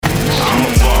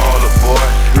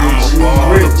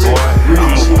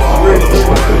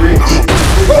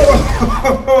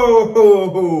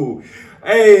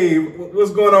Hey,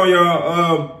 what's going on,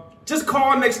 y'all? Just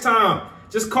call next time.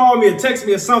 Just call me or text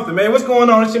me or something, man. What's going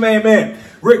on? It's your man,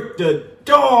 Rick the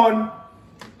Dawn.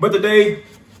 But today,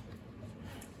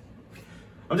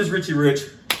 I'm just Richie Rich.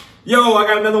 Yo, I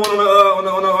got another one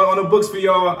on the books for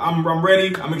y'all. I'm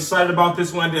ready. I'm excited about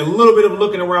this one. I did a little bit of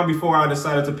looking around before I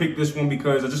decided to pick this one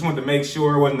because I just wanted to make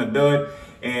sure it wasn't a dud.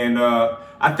 And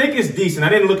I think it's decent. I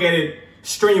didn't look at it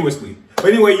strenuously.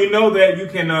 But anyway, you know that you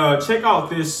can check out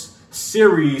this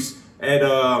series at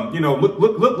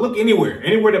look anywhere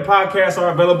that podcasts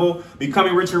are available.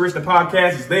 Becoming Richie Rich, the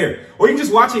podcast is there, or you can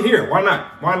just watch it here. Why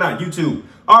not YouTube?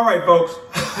 All right, folks.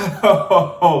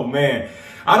 Oh man,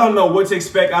 I don't know what to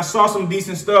expect. I saw some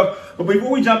decent stuff, but before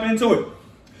we jump into it,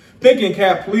 thinking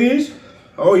cap, please.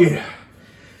 Oh yeah,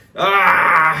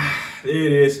 there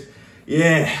it is.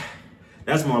 Yeah,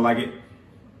 that's more like it.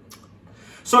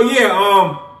 So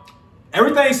yeah,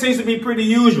 everything seems to be pretty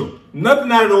usual.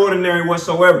 Nothing out of the ordinary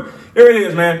whatsoever. Here it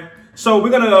is, man. So we're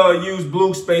going to use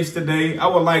Blue Space today. I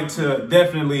would like to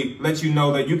definitely let you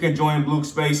know that you can join Blue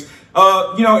Space.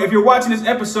 If you're watching this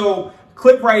episode,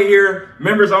 click right here,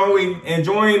 members only, and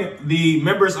join the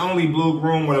members only Blue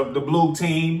room or the Blue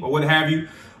team or what have you.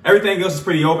 Everything else is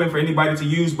pretty open for anybody to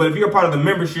use. But if you're a part of the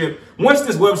membership, once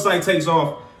this website takes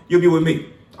off, you'll be with me.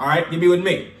 All right? You'll be with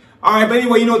me. All right, but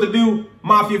anyway, you know what to do.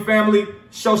 Mafia family,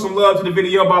 show some love to the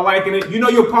video by liking it. You know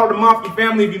you're part of the Mafia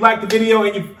family if you like the video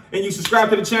and you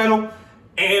subscribe to the channel.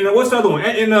 And what's the other one?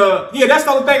 Yeah, that's the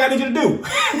other thing I need you to do.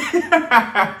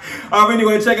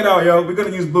 Anyway, check it out, yo. We're gonna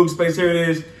use Blue Space. Here it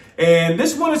is. And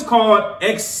this one is called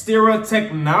Cyxtera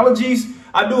Technologies.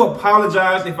 I do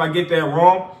apologize if I get that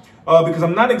wrong, because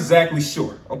I'm not exactly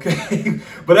sure. Okay,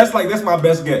 but that's my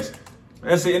best guess.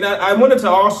 That's it. And I wanted to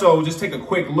also just take a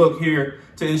quick look here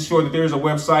to ensure that there's a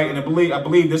website, and I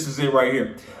believe this is it right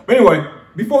here. But anyway,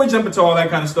 before we jump into all that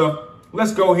kind of stuff,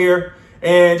 let's go here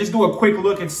and just do a quick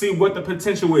look and see what the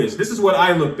potential is. This is what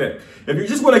I looked at. If you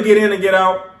just want to get in and get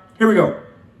out, here we go.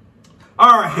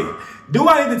 All right. Do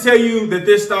I need to tell you that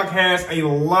this stock has a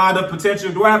lot of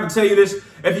potential? Do I have to tell you this?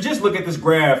 If you just look at this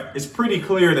graph, it's pretty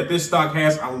clear that this stock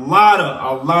has a lot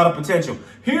of potential.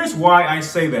 Here's why I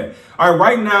say that. All right,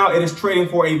 right now it is trading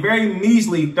for a very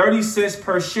measly 30 cents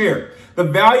per share. The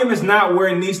volume is not where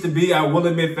it needs to be. I will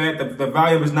admit that the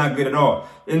volume is not good at all.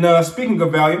 And speaking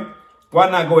of volume, why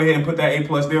not go ahead and put that A+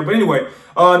 there? But anyway,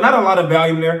 not a lot of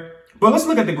volume there. But let's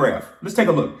look at the graph. Let's take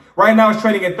a look. Right now it's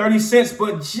trading at 30 cents,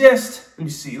 but just, let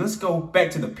me see. Let's go back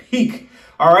to the peak.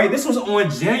 All right, this was on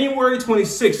January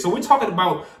 26th. So we're talking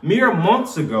about mere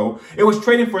months ago. It was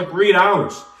trading for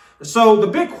 $3. So the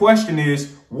big question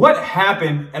is, what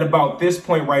happened at about this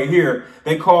point right here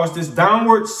that caused this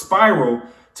downward spiral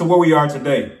to where we are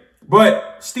today?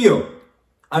 But still,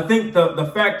 I think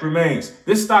the fact remains.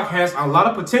 This stock has a lot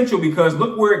of potential because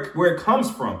look where it comes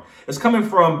from. It's coming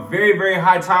from very, very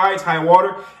high tides, high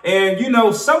water. And,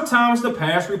 sometimes the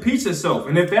past repeats itself.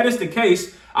 And if that is the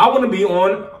case, I want to be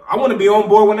on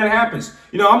board when that happens.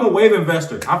 I'm a wave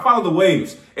investor. I follow the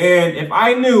waves. And if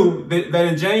I knew that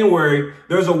in January,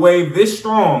 there's a wave this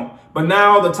strong, but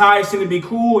now the tides seem to be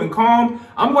cool and calm,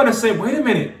 I'm going to say, wait a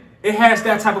minute. It has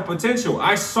that type of potential.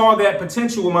 I saw that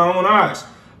potential with my own eyes.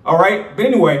 All right. But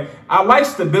anyway, I like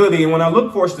stability. And when I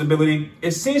look for stability,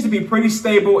 it seems to be pretty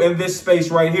stable in this space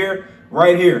right here.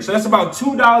 So that's about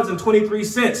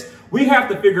 $2.23. We have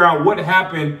to figure out what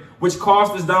happened, which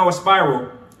caused this downward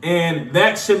spiral. And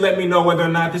that should let me know whether or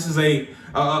not this is a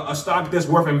stock that's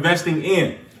worth investing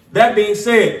in. That being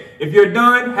said, if you're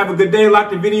done, have a good day. Like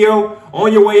the video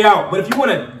on your way out. But if you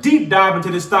want to deep dive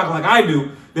into this stock like I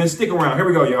do, then stick around. Here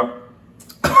we go, y'all.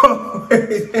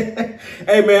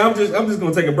 Hey man, I'm just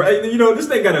gonna take a break. This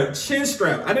thing got a chin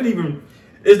strap.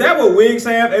 Is that what wigs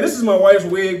have? Hey, this is my wife's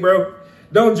wig, bro.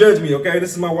 Don't judge me, okay?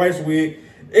 This is my wife's wig.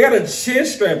 It got a chin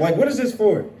strap. Like, what is this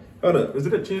for? Hold up, is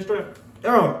it a chin strap?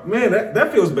 Oh man,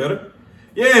 that feels better.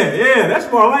 Yeah, that's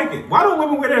more like it. Why don't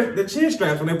women wear the chin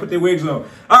straps when they put their wigs on?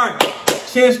 All right,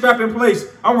 chin strap in place.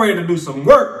 I'm ready to do some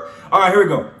work. All right, here we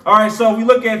go. All right, so if we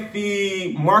look at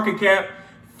the market cap,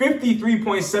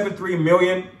 53.73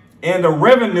 million, and the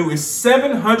revenue is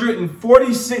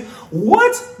 746.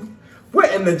 What?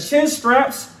 And the chin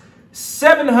straps,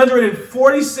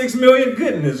 746 million.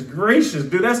 Goodness gracious,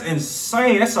 dude, that's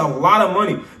insane. That's a lot of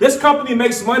money. This company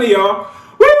makes money, y'all.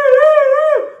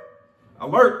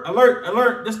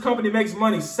 Alert. This company makes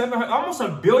money. Almost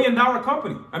 $1 billion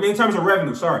company. I mean, in terms of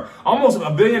revenue, sorry. Almost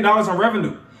 $1 billion in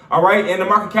revenue. All right. And the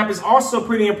market cap is also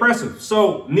pretty impressive.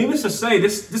 So needless to say,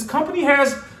 this company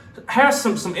has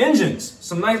some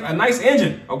engines, a nice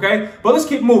engine. Okay. But let's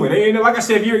keep moving. And like I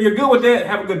said, if you're good with that,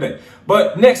 have a good day.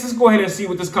 But next, let's go ahead and see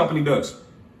what this company does.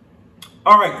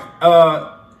 All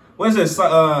right. What is this?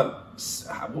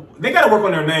 They got to work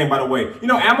on their name, by the way. You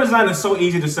know, Amazon is so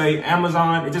easy to say.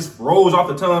 Amazon, it just rolls off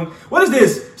the tongue. What is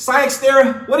this?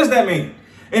 Cyxtera? What does that mean?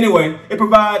 Anyway, it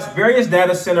provides various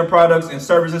data center products and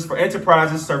services for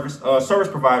enterprises, service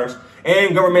providers,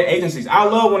 and government agencies. I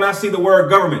love when I see the word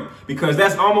government because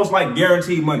that's almost like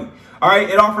guaranteed money. All right,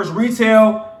 it offers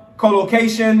retail,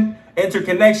 co-location,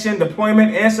 interconnection,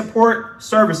 deployment, and support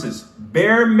services.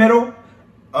 Bare metal,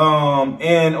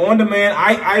 and on demand.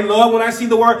 I love when I see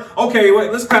the word. Okay,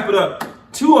 wait, let's clap it up.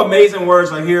 Two amazing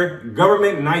words right here: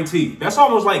 government and IT. That's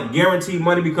almost like guaranteed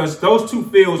money because those two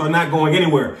fields are not going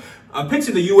anywhere.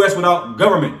 Picture the U.S. without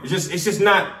government. It's just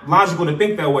not logical to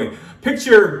think that way.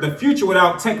 Picture the future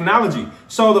without technology.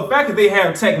 So the fact that they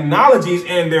have technologies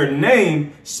in their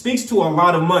name speaks to a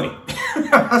lot of money.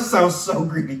 That sounds so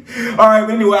greedy. All right,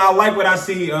 but anyway, I like what I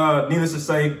see. Needless to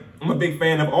say, I'm a big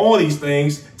fan of all these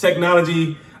things: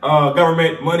 technology,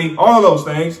 government, money, all those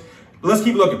things. Let's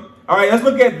keep looking. All right, let's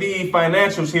look at the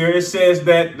financials here. It says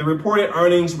that the reported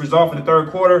earnings result for the third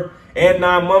quarter and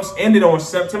 9 months ended on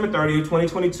September 30th,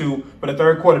 2022. For the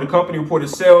third quarter, the company reported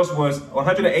sales was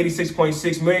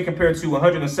 186.6 million compared to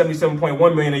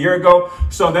 177.1 million a year ago.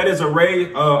 So that is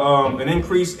an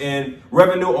increase in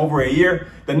revenue over a year.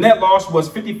 The net loss was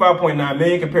 55.9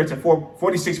 million compared to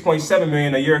 46.7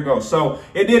 million a year ago. So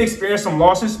it did experience some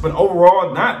losses, but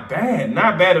overall, not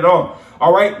bad at all.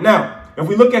 All right, now, if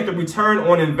we look at the return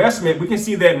on investment, we can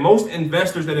see that most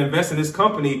investors that invest in this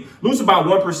company lose about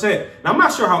 1%. Now, I'm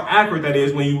not sure how accurate that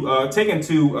is when you take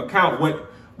into account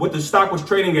what the stock was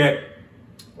trading at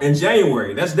in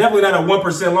January. That's definitely not a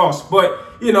 1% loss, but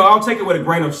you know, I'll take it with a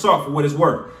grain of salt for what it's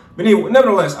worth. But anyway,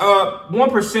 nevertheless,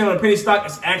 1% on a penny stock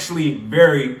is actually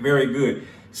very, very good.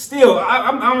 Still,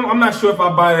 I'm not sure if I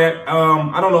buy that.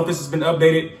 I don't know if this has been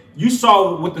updated. You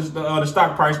saw what the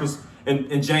stock price was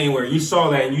in January. You saw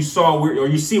that, and you saw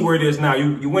you see where it is now.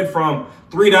 You went from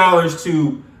 $3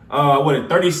 to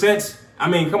 30 cents. I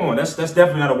mean, come on, that's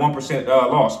definitely not a 1%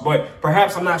 loss. But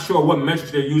perhaps I'm not sure what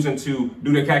metrics they're using to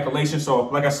do their calculation. So,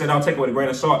 like I said, I'll take it with a grain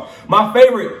of salt. My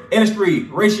favorite industry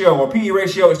ratio or PE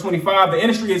ratio is 25. The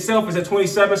industry itself is at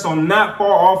 27, so I'm not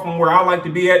far off from where I like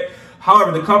to be at.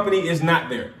 However, the company is not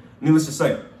there, needless to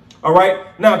say. All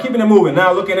right, now keeping it moving.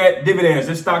 Now looking at dividends.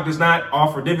 This stock does not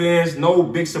offer dividends. No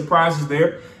big surprises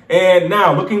there. And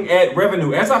now looking at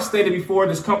revenue. As I stated before,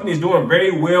 this company is doing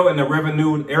very well in the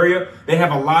revenue area. They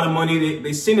have a lot of money.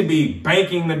 They seem to be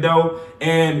banking the dough,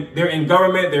 and they're in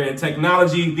government. They're in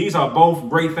technology. These are both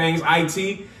great things.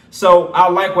 IT. So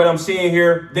I like what I'm seeing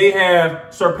here. They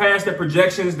have surpassed their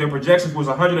projections. Their projections was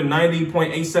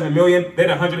 190.87 million. They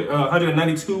had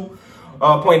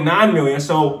 192.9 million.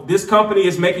 So this company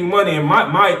is making money. And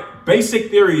my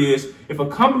basic theory is if a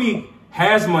company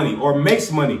has money or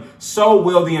makes money, so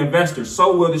will the investors,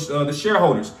 so will the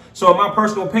shareholders. So in my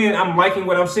personal opinion, I'm liking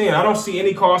what I'm seeing. I don't see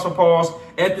any cause for pause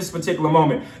at this particular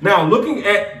moment. Now, looking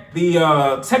at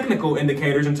the technical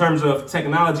indicators in terms of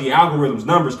technology, algorithms,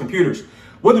 numbers, computers,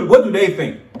 what do they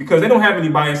think? Because they don't have any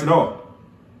bias at all.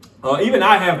 Even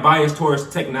I have bias towards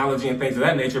technology and things of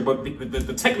that nature, but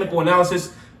the technical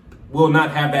analysis will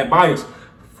not have that bias.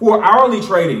 For hourly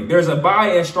trading, there's a buy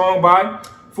and strong buy.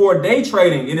 For day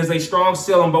trading, it is a strong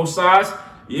sell on both sides.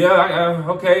 Yeah,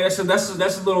 okay, that's a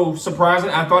little surprising.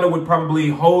 I thought it would probably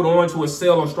hold on to a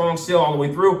sell or strong sell all the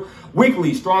way through.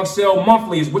 Weekly, strong sell,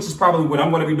 monthly, which is probably what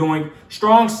I'm going to be doing.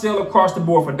 Strong sell across the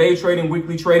board for day trading,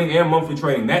 weekly trading, and monthly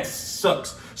trading. That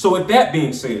sucks. So with that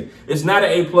being said, it's not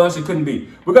an A+, it couldn't be.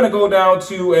 We're going to go down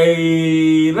to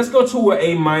let's go to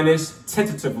an A-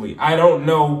 tentatively. I don't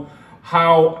know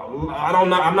how, I'm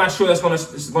not sure it's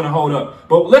gonna hold up.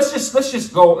 But let's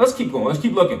keep going. Let's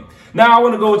keep looking. Now I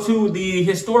want to go to the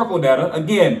historical data.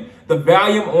 Again, the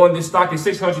volume on this stock is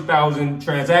 600,000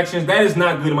 transactions. That is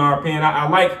not good in my opinion. I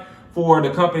like for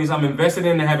the companies I'm invested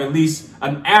in to have at least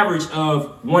an average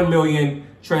of 1 million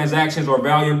transactions or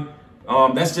volume.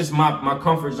 That's just my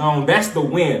comfort zone. That's the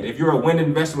win. If you're a win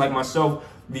investor like myself,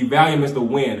 the volume is the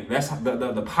win. That's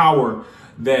the power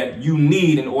that you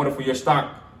need in order for your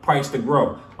stock price to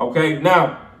grow. Okay,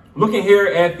 now looking here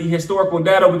at the historical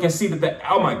data, we can see that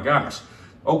oh my gosh.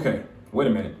 Okay, wait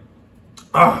a minute.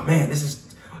 Oh man,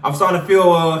 I'm starting to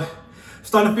feel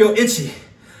itchy.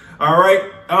 All right,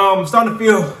 starting to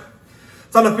feel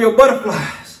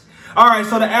butterflies. All right,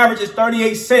 so the average is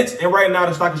 38 cents, and right now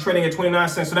the stock is trading at 29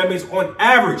 cents. So that means on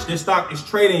average, this stock is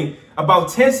trading about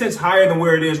 10 cents higher than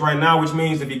where it is right now, which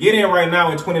means if you get in right now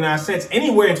at 29 cents,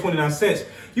 anywhere in 29 cents,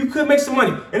 you could make some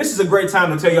money. And this is a great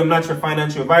time to tell you I'm not your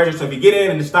financial advisor. So if you get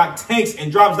in and the stock tanks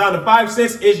and drops down to 5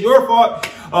 cents, it's your fault.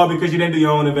 because you didn't do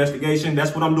your own investigation.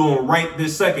 That's what I'm doing right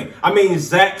this second. I mean,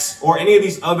 Zacks or any of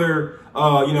these other,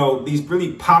 these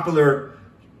really popular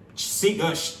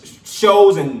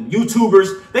shows and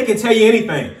YouTubers, they can tell you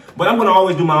anything. But I'm going to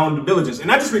always do my own due diligence.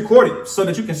 And I just record it so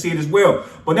that you can see it as well.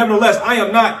 But nevertheless, I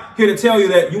am not here to tell you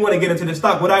that you want to get into this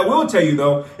stock. What I will tell you,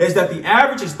 though, is that the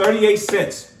average is 38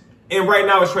 cents. And right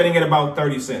now it's trading at about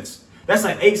 30 cents. That's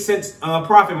an 8 cents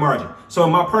profit margin. So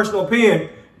in my personal opinion,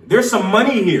 there's some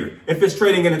money here if it's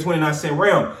trading in the 29 cent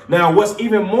realm. Now, what's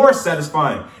even more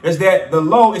satisfying is that the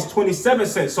low is 27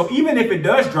 cents. So even if it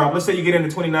does drop, let's say you get into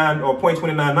 29 or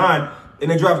 0.299,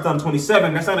 and it drops down to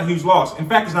 27, that's not a huge loss. In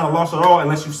fact, it's not a loss at all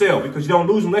unless you sell, because you don't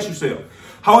lose unless you sell.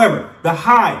 However, the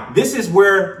high, this is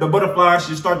where the butterflies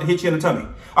should start to hit you in the tummy.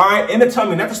 All right, in the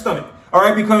tummy, not the stomach. All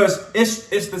right, because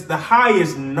the high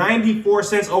is 94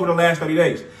 cents over the last 30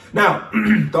 days. Now,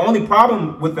 the only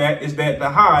problem with that is that the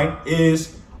high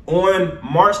is on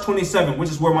March 27th,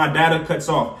 which is where my data cuts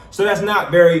off. So that's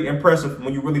not very impressive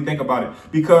when you really think about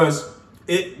it, because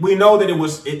we know that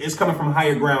it's coming from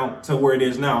higher ground to where it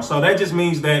is now. So that just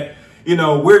means that,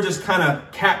 we're just kind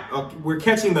of we're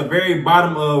catching the very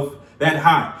bottom of that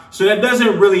high. So that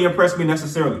doesn't really impress me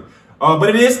necessarily. But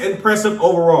it is impressive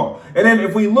overall. And then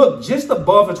if we look just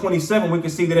above the 27, we can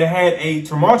see that it had a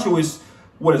tumultuous,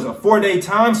 a 4-day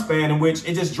time span in which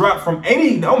it just dropped from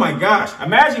 80. Oh my gosh.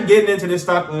 Imagine getting into this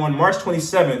stock on March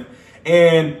 27th.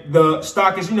 And the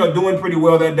stock is, doing pretty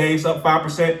well that day. It's up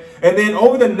 5%. And then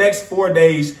over the next 4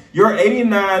 days, your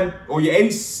 89 or your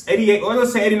 88, or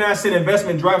let's say 89 cent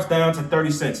investment drops down to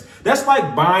 30 cents. That's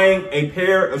like buying a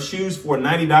pair of shoes for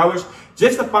 $90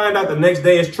 just to find out the next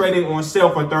day it's trading on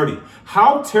sale for 30.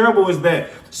 How terrible is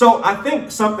that? So I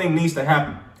think something needs to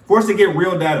happen for us to get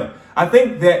real data. I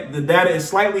think that the data is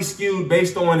slightly skewed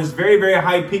based on this very, very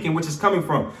high peak in which it's coming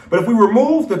from. But if we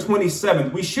remove the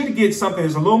 27th, we should get something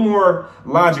that's a little more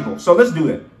logical. So let's do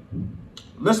that.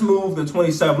 Let's move the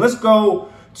 27th. Let's go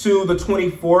to the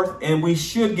 24th, and we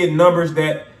should get numbers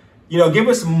that, give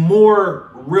us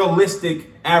more realistic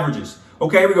averages.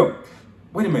 Okay, here we go.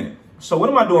 Wait a minute. So what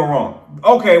am I doing wrong?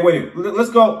 Okay, wait. Let's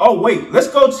go. Oh, wait. Let's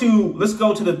go to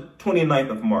the 29th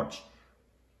of March.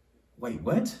 Wait,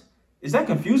 what? Is that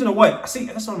confusing or what? See,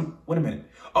 that's on. Wait a minute.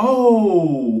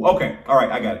 Oh, okay. All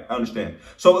right, I got it. I understand.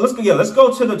 So let's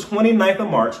go to the 29th of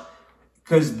March,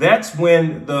 because that's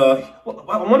when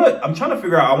I'm trying to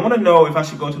figure out. I want to know if I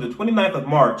should go to the 29th of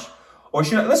March, or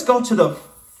should I, let's go to the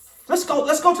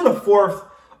 4th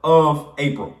of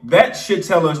April. That should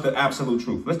tell us the absolute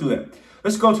truth. Let's do that.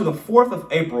 Let's go to the 4th of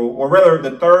April, or rather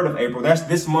the 3rd of April. That's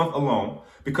this month alone.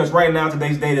 Because right now,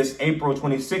 today's date is April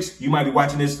 26th. You might be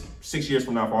watching this 6 years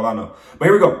from now, for all I know. But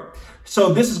here we go.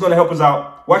 So this is going to help us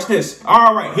out. Watch this.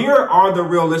 All right, here are the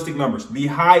realistic numbers. The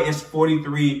high is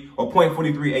 43 or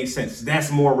 0.438 cents.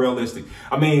 That's more realistic.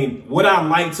 I mean, would I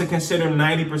like to consider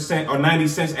 90% or 90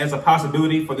 cents as a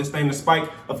possibility for this thing to spike?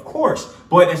 Of course,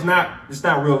 but it's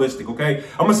not realistic, okay?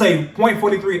 I'm going to say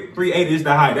 0.4338 is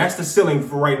the high. That's the ceiling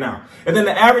for right now. And then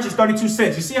the average is 32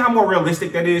 cents. You see how more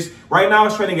realistic that is? Right now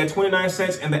it's trading at 29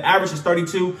 cents and the average is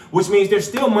 32, which means there's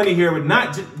still money here, but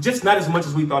not as much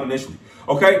as we thought initially.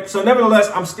 Okay, so nevertheless,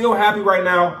 I'm still happy right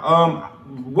now.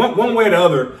 One way or the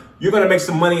other, you're going to make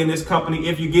some money in this company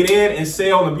if you get in and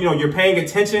sell. And, you're paying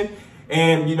attention,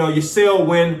 and you sell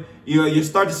when you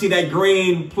start to see that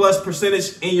green plus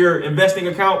percentage in your investing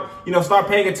account. Start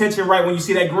paying attention right when you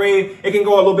see that green. It can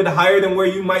go a little bit higher than where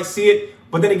you might see it,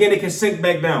 but then again, it can sink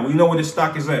back down. We know where this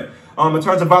stock is at. In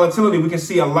terms of volatility, we can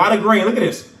see a lot of green. Look at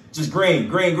this. Just green,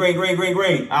 green, green, green, green,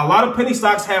 green. A lot of penny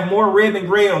stocks have more red than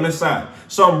green on this side.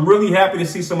 So I'm really happy to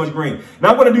see so much green.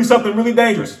 Now I'm going to do something really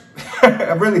dangerous.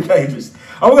 Really dangerous.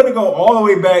 I'm going to go all the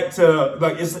way back to,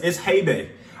 it's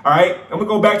heyday. All right. I'm going to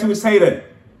go back to its heyday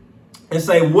and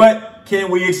say, what can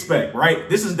we expect? Right.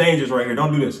 This is dangerous right here.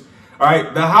 Don't do this. All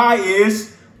right. The high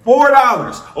is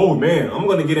 $4. Oh, man. I'm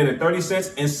going to get in at 30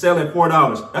 cents and sell at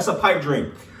 $4. That's a pipe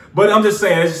dream. But I'm just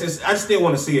saying, I just still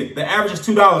want to see it. The average is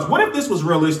 $2. What if this was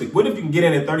realistic? What if you can get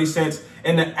in at 30 cents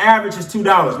and the average is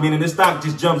 $2, meaning this stock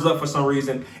just jumps up for some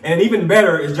reason? And even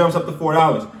better, it jumps up to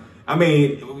 $4. I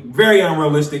mean, very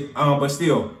unrealistic, but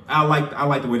still, I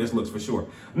like the way this looks for sure.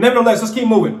 Nevertheless, let's keep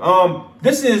moving.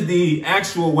 This is the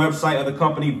actual website of the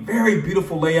company. Very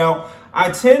beautiful layout.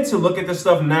 I tend to look at this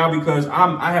stuff now because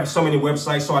I have so many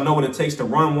websites, so I know what it takes to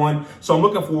run one. So I'm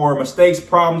looking for mistakes,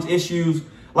 problems, issues,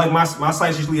 like my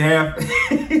sites usually have.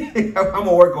 I'm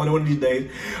gonna work on it one of these days.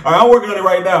 All right, I'm working on it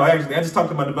right now. Actually, I just talked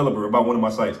to my developer about one of my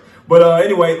sites. But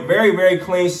anyway, very, very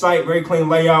clean site, very clean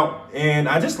layout, and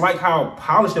I just like how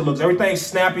polished it looks. Everything's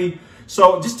snappy.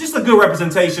 So just a good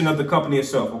representation of the company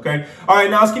itself, okay? All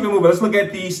right, now let's keep it moving. Let's look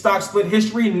at the stock split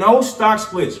history. No stock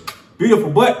splits. Beautiful,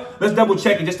 but let's double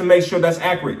check it just to make sure that's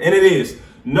accurate. And it is.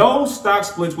 No stock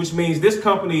splits, which means this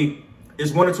company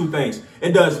is one or two things.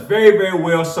 It does very, very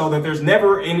well so that there's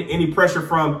never any pressure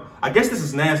from, I guess this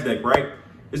is NASDAQ, right?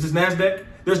 Is this NASDAQ?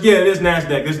 Yeah, it is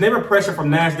NASDAQ. There's never pressure from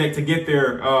NASDAQ to get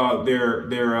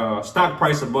their stock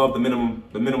price above the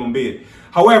minimum bid.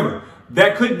 However,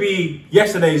 that could be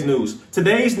yesterday's news.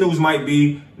 Today's news might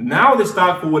be now the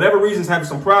stock, for whatever reasons, having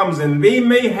some problems, and they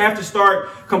may have to start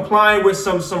complying with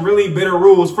some really bitter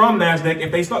rules from NASDAQ if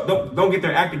they don't get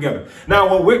their act together. Now,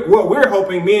 what we're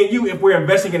hoping, me and you, if we're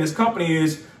investing in this company,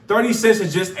 is 30 cents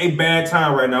is just a bad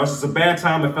time right now. It's just a bad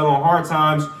time. It fell on hard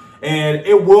times, and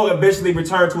it will eventually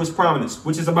return to its prominence,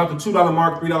 which is about the $2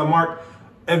 mark, $3 mark.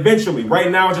 Eventually,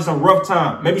 right now, it's just a rough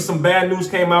time. Maybe some bad news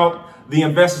came out. The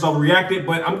investors overreacted,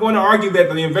 but I'm going to argue that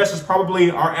the investors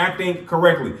probably are acting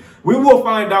correctly. We will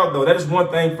find out, though. That is one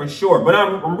thing for sure. But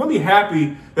I'm really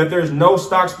happy that there's no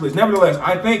stock splits. Nevertheless,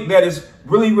 I think that it's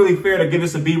really, really fair to give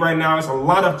this a B right now. It's a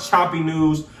lot of choppy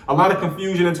news, a lot of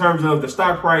confusion in terms of the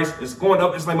stock price. It's going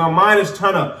up. It's like my mind is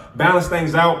trying to balance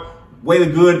things out, weigh the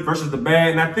good versus the bad.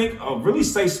 And I think a really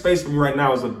safe space for me right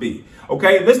now is a B.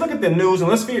 Okay, let's look at the news and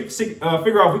let's figure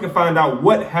out if we can find out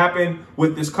what happened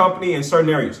with this company in certain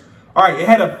areas. All right, it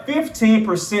had a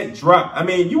 15% drop. I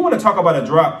mean, you want to talk about a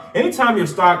drop. Anytime your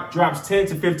stock drops 10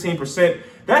 to 15%,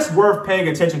 that's worth paying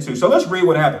attention to. So let's read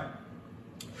what happened.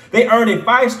 They earned a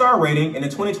 5-star rating in the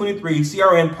 2023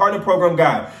 CRN Partner Program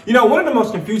Guide. You know, one of the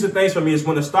most confusing things for me is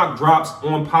when the stock drops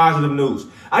on positive news.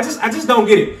 I just don't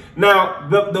get it. Now,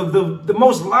 the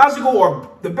most logical or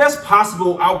the best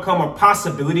possible outcome or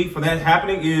possibility for that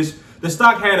happening is the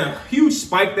stock had a huge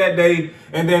spike that day,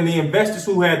 and then the investors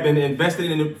who had been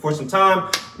invested in it for some time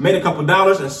made a couple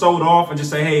dollars and sold off and just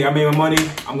say, hey, I made my money.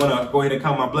 I'm going to go ahead and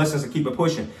count my blessings and keep it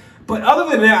pushing. But other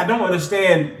than that, I don't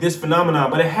understand this phenomenon,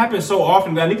 but it happens so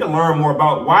often that I need to learn more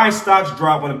about why stocks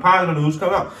drop when the positive news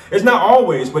come out. It's not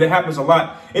always, but it happens a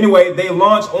lot. Anyway, they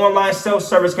launched online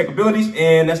self-service capabilities,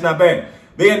 and that's not bad.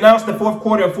 They announced the fourth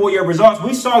quarter and full year results.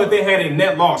 We saw that they had a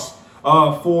net loss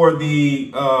for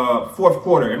the fourth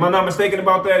quarter. Am I not mistaken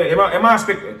about that?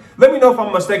 Let me know if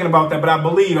I'm mistaken about that, but I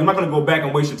believe, I'm not going to go back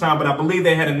and waste your time, but I believe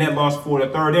they had a net loss for the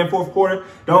third and fourth quarter.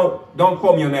 Don't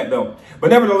quote me on that though.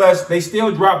 But nevertheless, they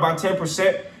still dropped by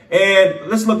 10%. And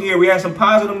let's look here. We had some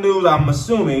positive news. I'm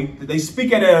assuming that they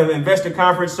speak at an investor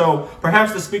conference, so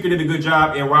perhaps the speaker did a good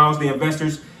job and roused the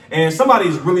investors. And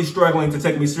somebody's really struggling to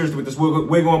take me seriously with this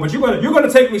wig on, but you're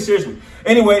gonna take me seriously.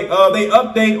 Anyway, they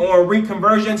update on REIT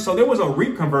conversion. So there was a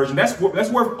REIT conversion. That's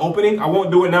worth opening. I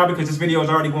won't do it now because this video is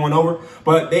already going over.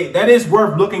 But that is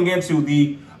worth looking into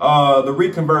the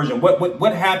REIT conversion.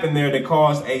 What happened there that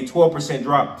caused a 12%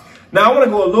 drop? Now I want to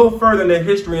go a little further in the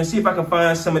history and see if I can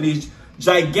find some of these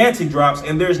gigantic drops,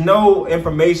 and there's no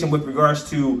information with regards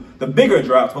to the bigger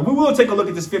drops, but we will take a look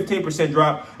at this 15%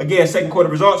 drop. Again, second quarter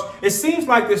results. It seems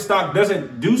like this stock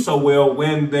doesn't do so well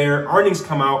when their earnings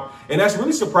come out, and that's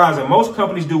really surprising. Most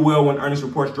companies do well when earnings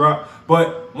reports drop,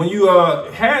 but when you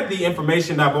had the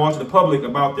information divulged to the public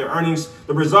about their earnings,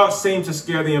 the results seem to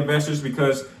scare the investors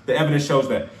because the evidence shows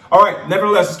that. All right,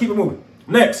 nevertheless, let's keep it moving.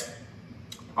 Next,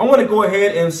 I want to go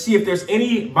ahead and see if there's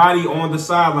anybody on the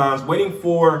sidelines waiting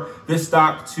for this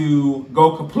stock to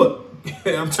go kaput.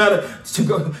 I'm trying to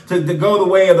go the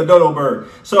way of the dodo bird.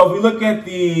 So if we look at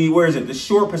the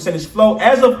short percentage flow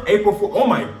as of April 4th, oh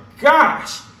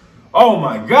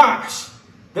my gosh,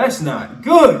 that's not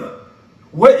good.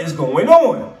 What is going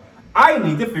on? I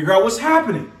need to figure out what's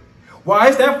happening. Why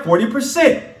is that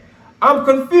 40%? I'm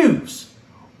confused.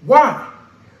 Why?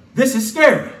 This is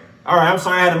scary. All right, I'm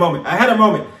sorry, I had a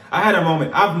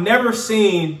moment. I've never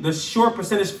seen the short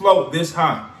percentage float this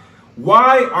high.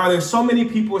 Why are there so many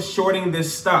people shorting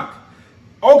this stock?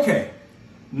 Okay,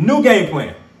 new game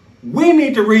plan. We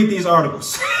need to read these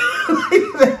articles.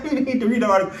 We need to read the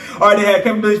article. All right, they had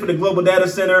capabilities for the global data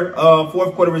center,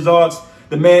 fourth quarter results,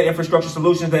 demand infrastructure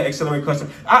solutions that accelerate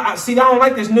customers. I don't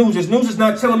like this news. This news is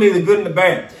not telling me the good and the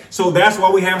bad. So that's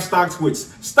why we have stock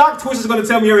twits. Stock twits is going to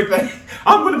tell me everything.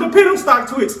 I'm going to depend on stock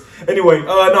twits. Anyway,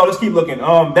 no, let's keep looking.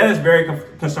 That is very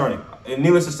concerning. And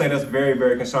needless to say, that's very,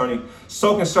 very concerning.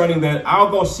 So concerning that I'll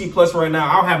go C+ right now.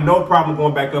 I'll have no problem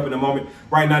going back up in a moment.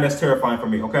 Right now, that's terrifying for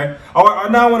me, okay? All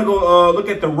right, now I want to go look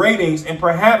at the ratings, and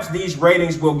perhaps these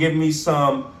ratings will give me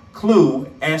some clue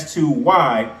as to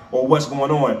why or what's going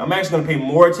on. I'm actually going to pay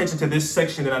more attention to this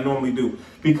section than I normally do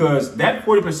because that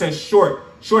 40%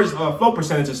 shortest flow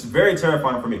percentage is very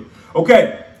terrifying for me.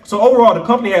 Okay, so overall, the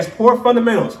company has poor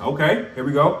fundamentals. Okay, here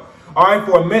we go. All right,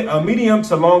 for a medium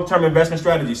to long-term investment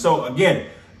strategy. So again,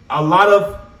 a lot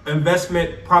of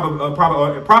investment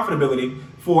profitability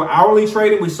for hourly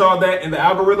trading. We saw that in the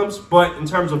algorithms, but in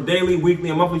terms of daily, weekly,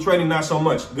 and monthly trading, not so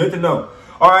much. Good to know.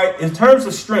 All right, in terms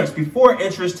of strengths, before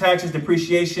interest, taxes,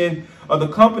 depreciation, the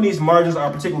company's margins are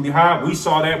particularly high. We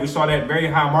saw that. We saw that very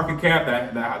high market cap,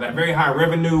 that very high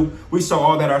revenue. We saw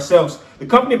all that ourselves. The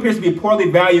company appears to be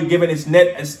poorly valued given its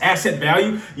net asset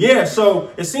value. Yeah, so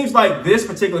it seems like this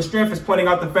particular strength is pointing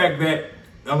out the fact that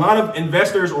a lot of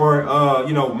investors or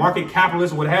market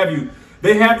capitalists, what have you,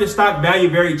 they have the stock value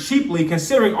very cheaply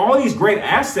considering all these great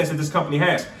assets that this company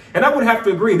has. And I would have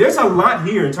to agree, there's a lot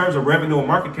here in terms of revenue and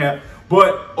market cap,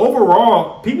 but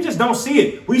overall, people just don't see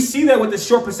it. We see that with the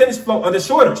short percentage flow of the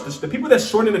shorters. The people that's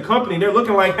shorting the company, they're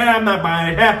looking like, hey, I'm not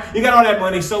buying it. Hey, you got all that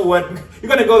money, so what? You're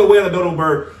going to go the way of the dodo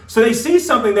bird. So they see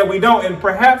something that we don't, and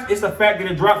perhaps it's the fact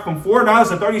that it dropped from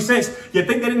 $4.30. You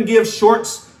think they didn't give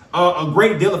shorts a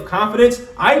great deal of confidence?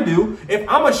 I do. If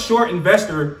I'm a short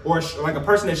investor or like a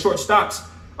person that short stocks,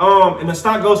 and the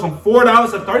stock goes from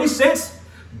 $4.30,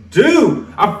 dude,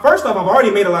 first off, I've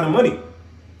already made a lot of money.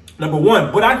 Number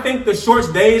one, but I think the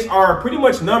shorts days are pretty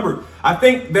much numbered. I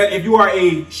think that if you are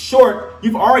a short,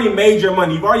 you've already made your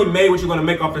money. You've already made what you're going to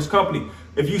make off this company.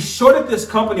 If you shorted this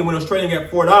company when it was trading at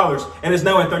 $4 and it's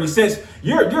now at 30 cents,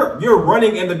 you're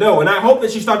running in the dough. And I hope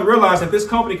that you start to realize that this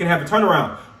company can have a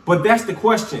turnaround. But that's the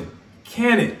question.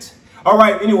 Can it? All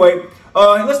right. Anyway,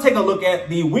 let's take a look at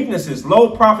the weaknesses.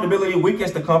 Low profitability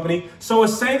weakens the company. So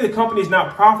it's saying the company is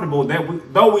not profitable,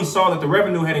 though we saw that the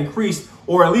revenue had increased,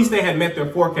 or at least they had met their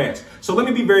forecast. So let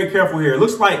me be very careful here. It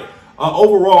looks like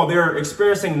overall they're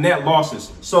experiencing net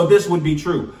losses. So this would be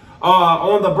true.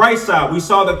 On the bright side, we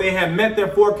saw that they had met their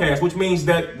forecast, which means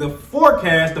that the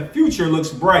forecast, the future looks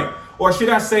bright. Or should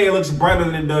I say it looks brighter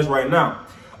than it does right now.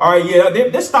 All right, yeah,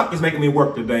 this stock is making me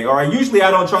work today. All right, usually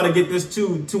I don't try to get this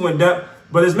too in depth,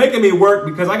 but it's making me work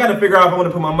because I got to figure out if I want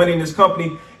to put my money in this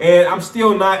company, and I'm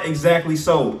still not exactly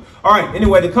sold. All right,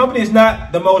 anyway, the company is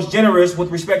not the most generous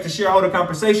with respect to shareholder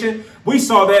compensation. We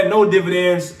saw that, no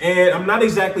dividends, and I'm not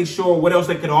exactly sure what else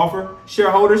they could offer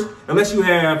shareholders unless you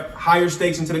have higher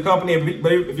stakes into the company.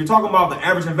 But if you're talking about the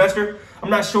average investor, I'm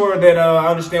not sure that I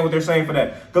understand what they're saying for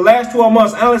that. The last 12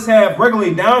 months, analysts have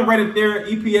regularly downgraded their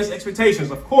EPS expectations.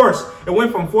 Of course, it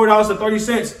went from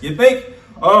 $4.30. You think?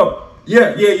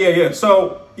 Yeah.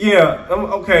 So,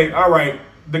 okay, all right.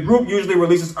 The group usually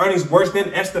releases earnings worse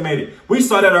than estimated. We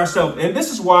saw that ourselves. And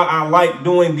this is why I like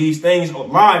doing these things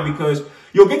live, because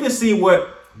you'll get to see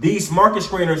what these market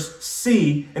screeners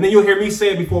see, and then you'll hear me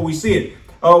say it before we see it.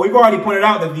 We've already pointed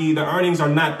out that the earnings are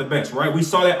not the best, right? We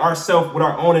saw that ourselves with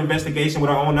our own investigation, with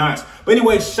our own eyes. But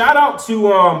anyway, shout out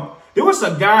to, there was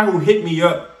a guy who hit me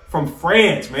up from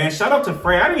France, man. Shout out to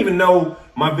France. I didn't even know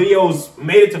my videos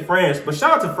made it to France, but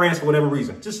shout out to France for whatever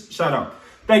reason. Just shout out.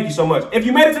 Thank you so much. If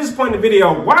you made it to this point in the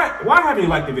video, why haven't you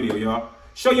liked the video, y'all?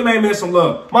 Show your main man some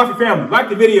love. Mafia family, like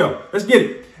the video. Let's get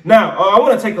it. Now, I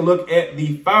want to take a look at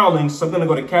the filings. So I'm going to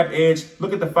go to Cap Edge,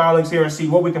 look at the filings here and see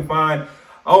what we can find.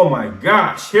 Oh my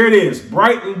gosh, here it is,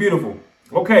 bright and beautiful.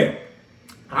 Okay,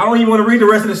 I don't even want to read the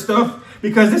rest of this stuff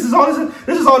because this is all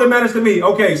that matters to me.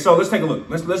 Okay, so let's take a look.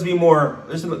 Let's be more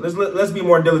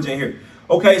diligent here.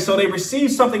 Okay, so they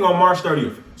received something on March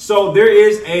 30th. So there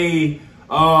is a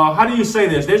how do you say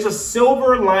this? There's a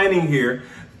silver lining here,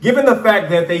 given the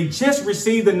fact that they just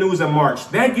received the news in March.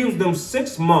 That gives them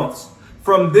 6 months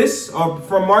from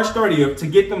March 30th to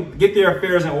get their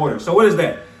affairs in order. So what is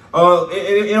that?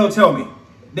 It'll tell me.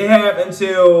 They have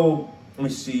until, let me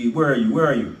see, where are you?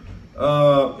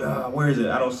 Where is it?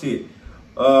 I don't see it.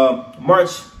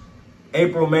 March,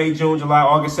 April, May, June, July,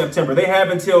 August, September. They have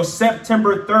until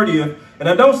September 30th, and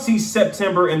I don't see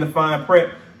September in the fine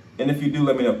print. And if you do,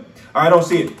 let me know. I don't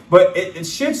see it, but it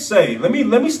should say. Let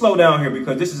me slow down here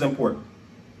because this is important.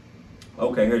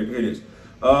 Okay, here it is.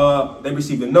 They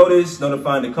received a notice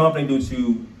notifying the company due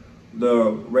to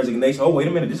the resignation. Oh, wait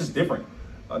a minute, this is different.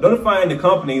 Notifying the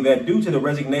company that due to the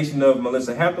resignation of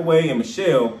Melissa Hathaway and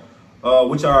Michelle,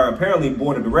 which are apparently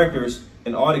board of directors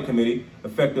and audit committee,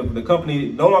 effective, the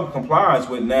company no longer complies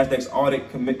with NASDAQ's audit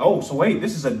committee. Oh, so wait,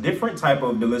 this is a different type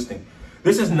of delisting.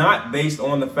 This is not based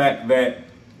on the fact that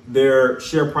their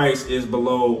share price is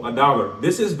below $1.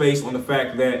 This is based on the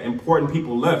fact that important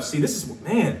people left. See, this is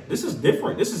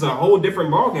different. This is a whole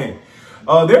different ballgame.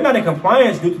 they're not in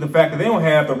compliance due to the fact that they don't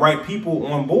have the right people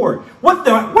on board. What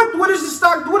is the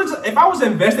stock? If I was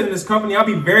invested in this company, I'd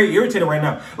be very irritated right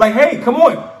now. Like, hey, come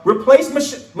on, replace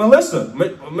Michelle.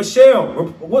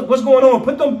 What's going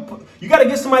on? You got to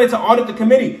get somebody to audit the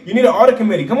committee. You need an audit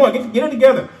committee. Come on, get it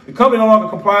together. The company no longer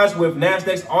complies with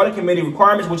NASDAQ's audit committee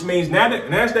requirements, which means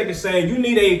NASDAQ is saying you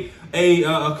need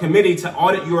a committee to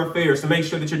audit your affairs to make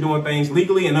sure that you're doing things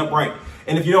legally and upright.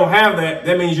 And if you don't have that,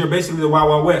 that means you're basically the Wild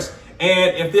Wild West.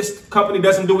 And if this company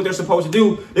doesn't do what they're supposed to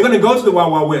do, they're going to go to the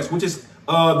Wild Wild West, which is the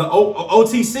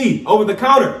OTC, over the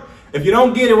counter. If you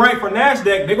don't get it right for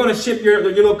NASDAQ, they're going to ship your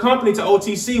little company to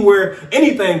OTC where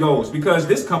anything goes, because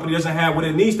this company doesn't have what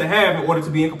it needs to have in order to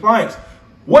be in compliance.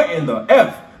 What in the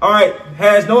F? All right,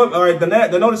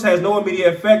 the notice has no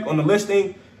immediate effect on the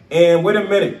listing. And wait a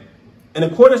minute. In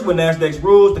accordance with NASDAQ's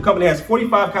rules, the company has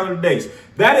 45 calendar days.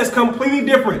 That is completely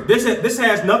different. This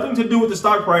has nothing to do with the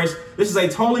stock price. This is a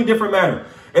totally different matter.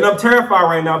 And I'm terrified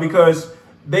right now because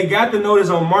they got the notice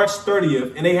on March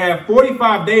 30th and they have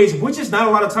 45 days, which is not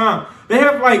a lot of time. They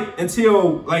have like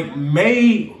until like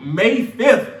May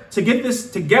 5th to get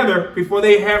this together before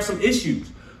they have some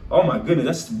issues. Oh my goodness,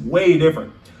 that's way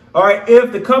different. All right,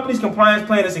 if the company's compliance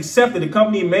plan is accepted, the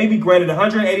company may be granted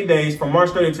 180 days from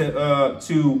March 30th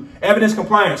to evidence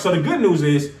compliance. So the good news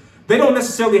is they don't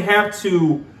necessarily have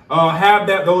to have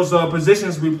those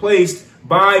positions replaced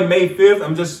by May 5th.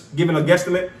 I'm just giving a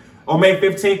guesstimate, or May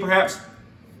 15th perhaps.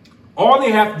 All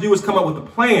they have to do is come up with a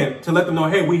plan to let them know,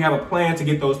 hey, we have a plan to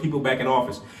get those people back in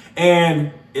office.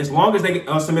 And as long as they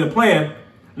submit a plan,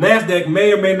 NASDAQ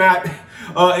may or may not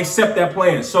accept that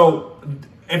plan. So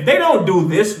if they don't do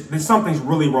this, then something's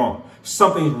really wrong.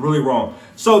 Something's really wrong.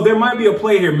 So there might be a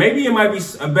play here. Maybe it might be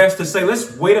best to say,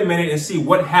 let's wait a minute and see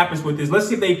what happens with this. Let's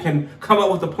see if they can come up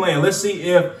with a plan. Let's see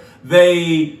if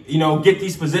they, get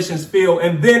these positions filled,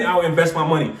 and then I'll invest my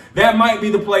money. That might be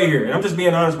the play here. And I'm just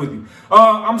being honest with you.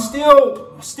 I'm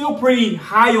still pretty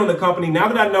high on the company now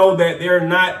that I know that they're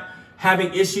not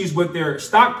having issues with their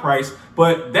stock price,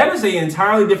 but that is an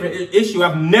entirely different issue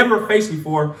I've never faced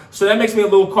before. So that makes me a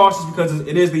little cautious because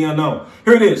it is the unknown.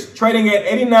 Here it is, trading at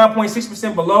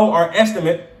 89.6% below our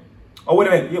estimate. Oh, wait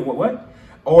a minute. Yeah, what?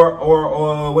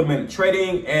 Or wait a minute,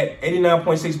 trading at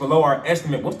 89.6 below our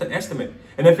estimate. What's the estimate?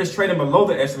 And if it's trading below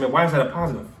the estimate, why is that a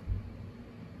positive?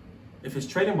 If it's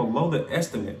trading below the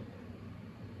estimate,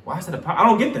 why is that a positive? I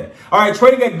don't get that. All right,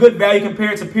 trading at good value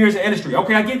compared to peers in industry.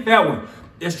 Okay, I get that one.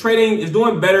 It's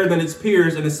doing better than its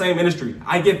peers in the same industry.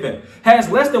 I get that. Has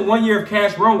less than 1 year of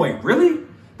cash runway. Really?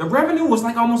 The revenue was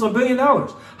like almost $1 billion.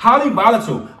 Highly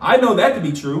volatile. I know that to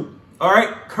be true. All right.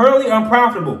 Currently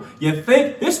unprofitable. You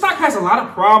think this stock has a lot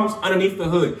of problems underneath the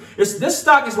hood. This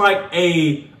stock is like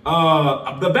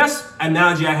the best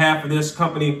analogy I have for this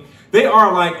company. They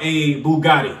are like a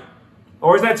Bugatti.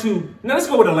 Or is that too? Now let's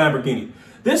go with a Lamborghini.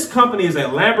 This company is a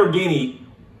Lamborghini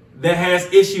that has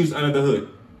issues under the hood.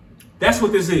 That's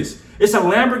what this is. It's a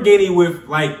Lamborghini with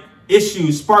like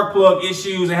issues, spark plug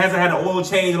issues. It hasn't had an oil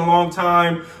change in a long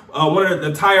time. One of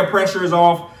the tire pressure is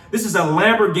off. This is a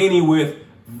Lamborghini with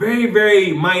very,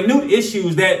 very minute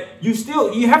issues that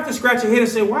you have to scratch your head and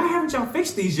say, why haven't y'all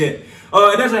fixed these yet?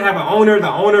 It doesn't have an owner. The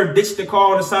owner ditched the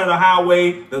car on the side of the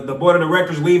highway. The board of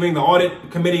directors leaving, the audit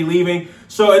committee leaving.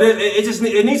 So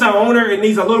it needs an owner. It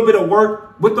needs a little bit of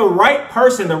work. With the right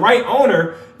person, the right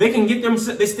owner, they can get them.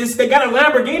 They got a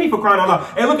Lamborghini, for crying out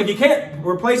loud. Hey, look, if you can't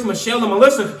replace Michelle and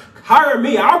Melissa, hire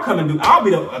me. I'll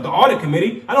be the audit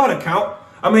committee. I know how to count.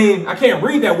 I mean, I can't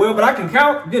read that well, but I can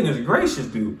count. Goodness gracious,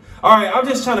 dude. All right, I'm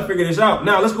just trying to figure this out.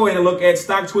 Now, let's go ahead and look at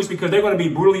Stock Twitch because they're going to be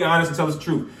brutally honest and tell us the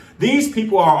truth. These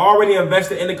people are already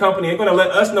invested in the company. They're going to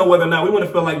let us know whether or not we want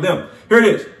to feel like them. Here it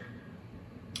is.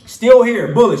 Still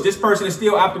here, bullish. This person is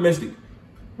still optimistic,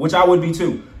 which I would be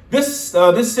too. This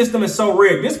system is so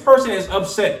rigged. This person is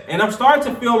upset, and I'm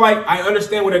starting to feel like I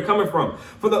understand where they're coming from.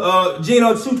 For the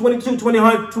Gino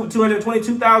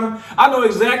 222,000, I know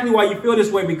exactly why you feel this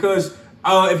way because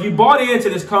if you bought into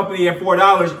this company at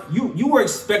 $4, you were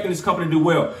expecting this company to do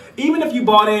well. Even if you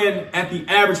bought in at the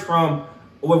average from,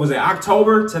 what was it,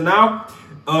 October to now,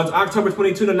 October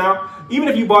 22 to now, even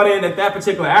if you bought in at that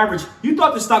particular average, you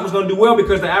thought the stock was going to do well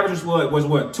because the average was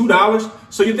what, $2?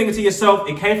 So you're thinking to yourself,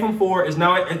 it came from $4, it's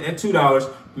now at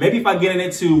 $2. Maybe if I get in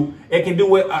at $2, it can do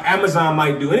what Amazon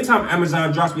might do. Anytime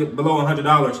Amazon drops below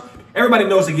 $100, everybody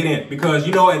knows to get in because,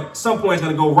 at some point it's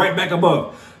going to go right back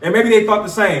above. And maybe they thought the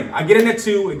same. I get in at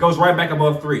 2, it goes right back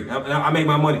above 3. I make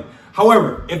my money.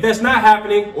 However, if that's not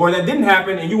happening or that didn't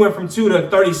happen and you went from 2 to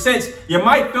 30 cents, you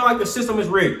might feel like the system is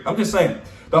rigged. I'm just saying.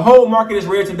 The whole market is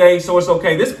red today, so it's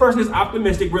okay. This person is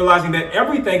optimistic, realizing that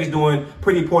everything is doing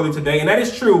pretty poorly today, and that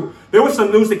is true. There was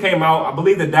some news that came out. I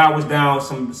believe the Dow was down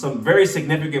some very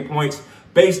significant points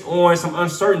based on some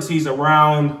uncertainties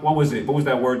around, what was it? What was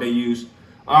that word they used?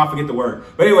 Oh, I forget the word.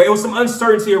 But anyway, it was some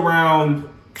uncertainty around,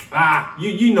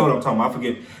 you know what I'm talking about, I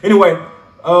forget. Anyway,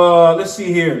 let's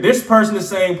see here. This person is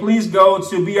saying, please go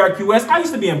to BRQS. I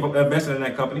used to be invested in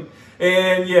that company.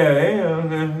 And yeah,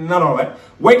 not all that.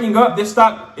 Waking up, this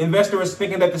stock investor is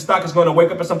thinking that the stock is going to wake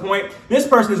up at some point. This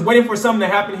person is waiting for something to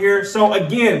happen here. So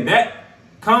again, that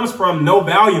comes from no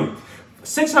volume.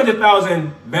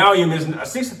 600,000 volume is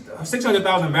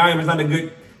not a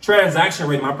good transaction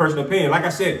rate, in my personal opinion. Like I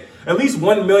said, at least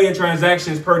 1 million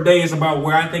transactions per day is about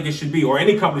where I think it should be, or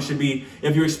any company should be,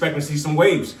 if you're expecting to see some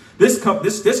waves. This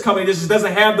company just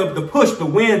doesn't have the push, the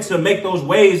wind to make those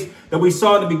waves that we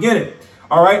saw in the beginning.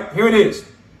 All right, here it is.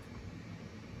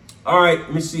 All right,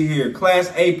 let me see here.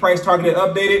 Class A price targeted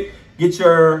updated.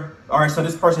 All right, so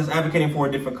this person is advocating for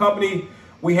a different company.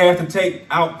 We have to take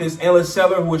out this endless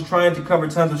seller who is trying to cover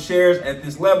tons of shares at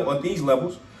this level, or these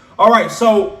levels. All right,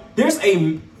 so this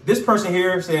person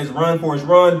here says run for his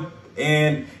run.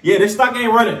 And yeah, this stock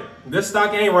ain't running.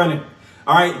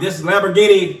 All right, this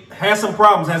Lamborghini has some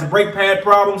problems, has brake pad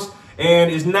problems,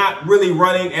 and is not really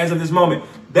running as of this moment.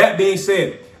 That being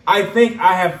said, I think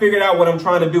I have figured out what I'm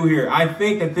trying to do here. I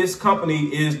think that this company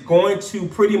is going to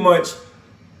pretty much,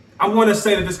 I want to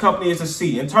say that this company is a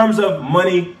C in terms of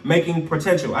money making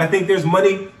potential. I think there's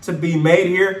money to be made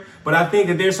here, but I think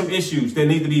that there's some issues that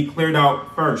need to be cleared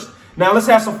out first. Now let's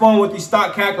have some fun with these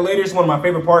stock calculators. One of my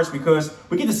favorite parts, because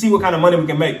we get to see what kind of money we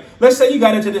can make. Let's say you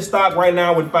got into this stock right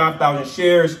now with 5,000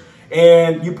 shares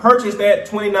and you purchased at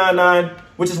 $29.9,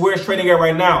 which is where it's trading at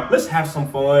right now. Let's have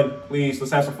some fun, please.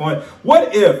 Let's have some fun.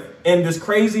 What if in this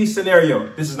crazy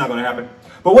scenario, this is not going to happen,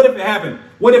 but what if it happened?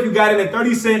 What if you got in at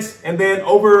 30 cents and then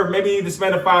over maybe the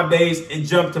span of 5 days, it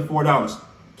jumped to $4?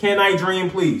 Can I dream,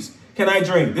 please? Can I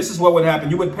dream? This is what would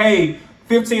happen. You would pay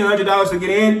 $1,500 to get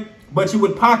in, but you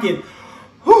would pocket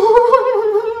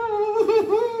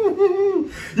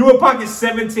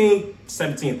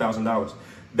 $17,000.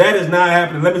 That is not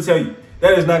happening. Let me tell you,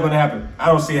 that is not going to happen. I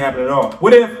don't see it happening at all.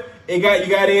 What if you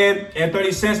got in at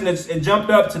 30 cents and it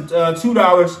jumped up to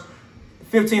 $2,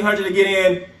 $1,500 to get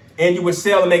in, and you would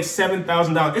sell and make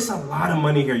 $7,000? It's a lot of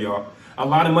money here, y'all. A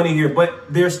lot of money here,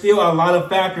 but there's still a lot of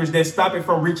factors that stop it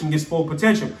from reaching its full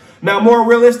potential. Now, more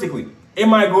realistically, it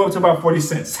might go up to about 40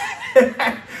 cents.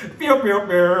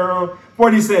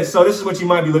 40 cents. So this is what you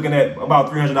might be looking at, about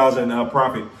 $300 in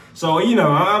profit. So, you know,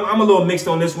 I'm a little mixed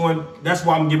on this one. That's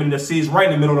why I'm giving it a C. It's right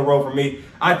in the middle of the road for me.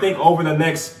 I think over the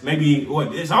next, maybe,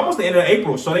 it's almost the end of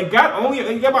April. So they got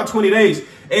about 20 days.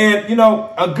 And, you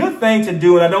know, a good thing to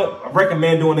do, and I don't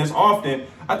recommend doing this often,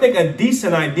 I think a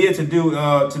decent idea to do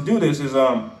this is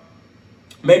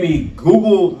maybe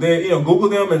Google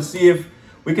them and see if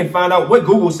we can find out what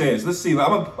Google says. Let's see.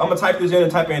 I'm gonna type this in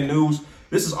and type in news.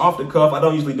 This is off the cuff. I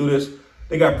don't usually do this.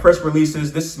 They got press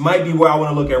releases. This might be where I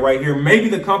want to look at right here. Maybe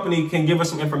the company can give us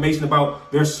some information about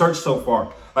their search so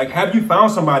far. Like, have you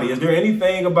found somebody? Is there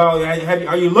anything about,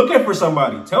 are you looking for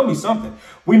somebody? Tell me something.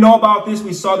 We know about this.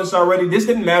 We saw this already. This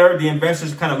didn't matter. The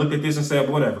investors kind of looked at this and said,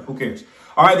 whatever, who cares?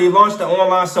 All right, they launched the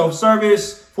online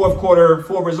self-service, fourth quarter,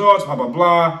 full results, blah, blah,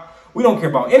 blah. We don't care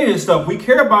about any of this stuff. We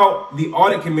care about the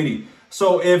audit committee.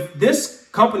 So if this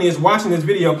company is watching this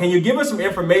video, can you give us some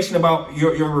information about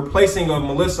your replacing of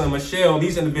Melissa and Michelle,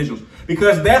 these individuals?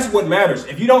 Because that's what matters.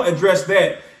 If you don't address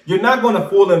that, you're not going to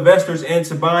fool investors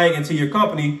into buying into your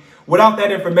company without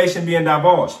that information being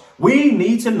divulged. We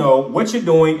need to know what you're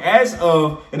doing as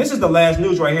of, and this is the last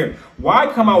news right here.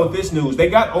 Why come out with this news? It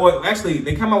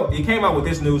came out with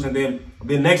this news, and then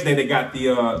the next day they got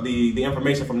the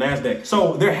information from NASDAQ.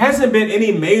 So there hasn't been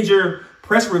any major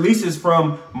press releases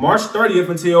from March 30th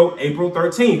until April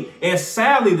 13th. And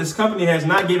sadly, this company has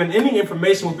not given any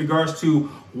information with regards to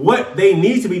what they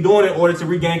need to be doing in order to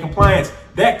regain compliance.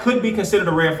 That could be considered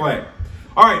a red flag.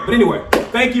 All right, but anyway,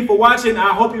 thank you for watching.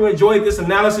 I hope you enjoyed this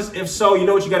analysis. If so, you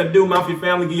know what you got to do. Mouth your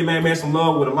family, give your man some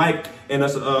love with a like and a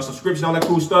subscription, all that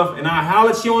cool stuff. And I'll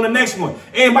holler at you on the next one.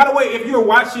 And by the way, if you're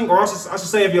watching, or I should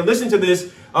say, if you're listening to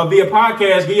this via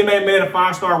podcast, give your man a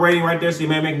 5-star rating right there so your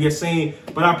man can get seen.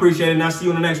 But I appreciate it, and I'll see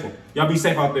you on the next one. Y'all be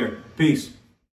safe out there. Peace.